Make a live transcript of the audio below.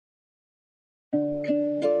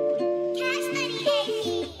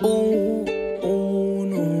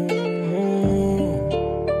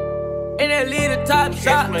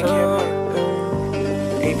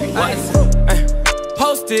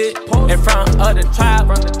Posted in front of the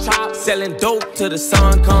tribe, selling dope till the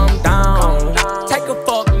sun come down. Take a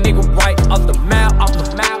fuck nigga right off the map.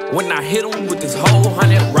 When I hit him with this whole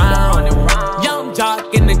 100 round. Young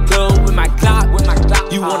jock in the club with my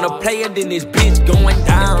Glock. You wanna play it, then this bitch going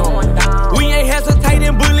down. We ain't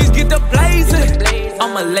hesitating, bullies get the blazing.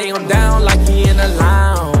 I'ma lay him down like he in a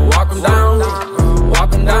lounge. Walk him down,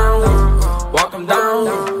 walk him down, walk him down,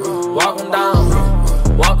 walk him down,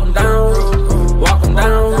 walk him down, walk him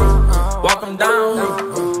down, walk him down,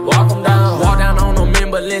 walk him down. Walk down on them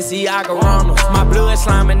in Balenciaga runners. My blood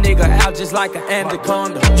sliming nigga out just like an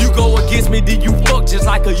anaconda. You go against me, then you fuck just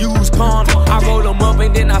like a used condom. I roll them up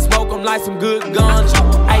and then I smoke them like some good guns.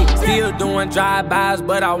 Hey, still doing drive-bys,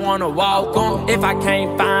 but I wanna walk them. If I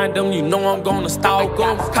can't find them, you know I'm gonna stalk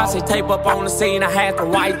them. Cause they tape up on the scene, I had to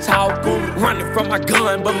white talk them. Running from my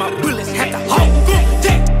gun, but my bullets had to hawk them.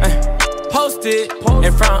 Posted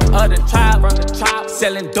in front of the tribe,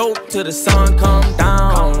 selling dope till the sun come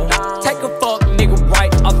down. Take a fuck nigga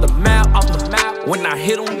right off the map. When I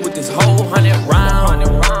hit him with this whole 100 round.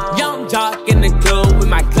 Young jock in the club with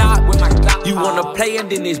my Glock. You wanna play and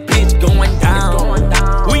then this bitch going down.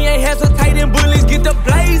 We ain't hesitating, bullies get the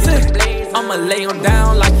blazing. I'ma lay him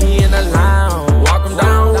down like he in a lounge. Walk him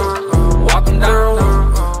down, walk him down,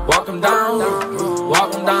 walk him down,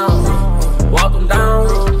 walk him down, walk him down,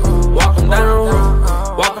 walk him down,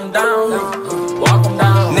 walk him down, walk him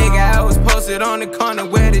down. Nigga, I was posted on the corner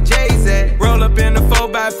where the J's at. Roll up in the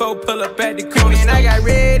 4x4, pull up at the corner. And I got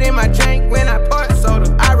red in my drink when I poured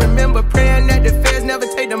soda. I remember praying that the feds never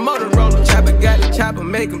take the Motorola. Chopper got the chopper,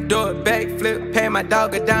 make him do a backflip. Pay my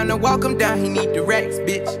dog down and walk him down, he need the racks,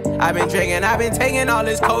 bitch. I been drinking, I been taking all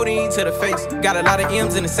this codeine to the face. Got a lot of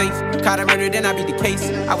M's in the safe. Caught a murder, then I beat the case.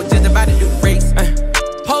 I was just about to do the race.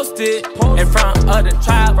 Posted in front of the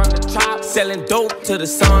tribe, selling dope till the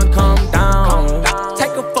sun come down.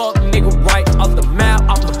 Take a fuck nigga right off the map.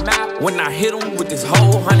 When I hit him with this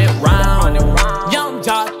whole 100 round. Young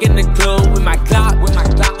jock in the club with my Glock.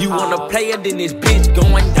 You wanna play it, then this bitch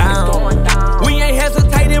going down. We ain't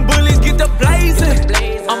hesitating, bullies get the blazing.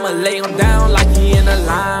 I'ma lay him down like he in a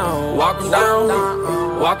lounge. Walk him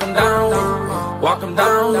down, walk him down, walk him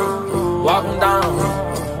down, walk him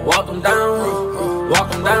down, walk him down,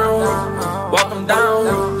 walk him down, walk him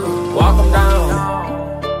down.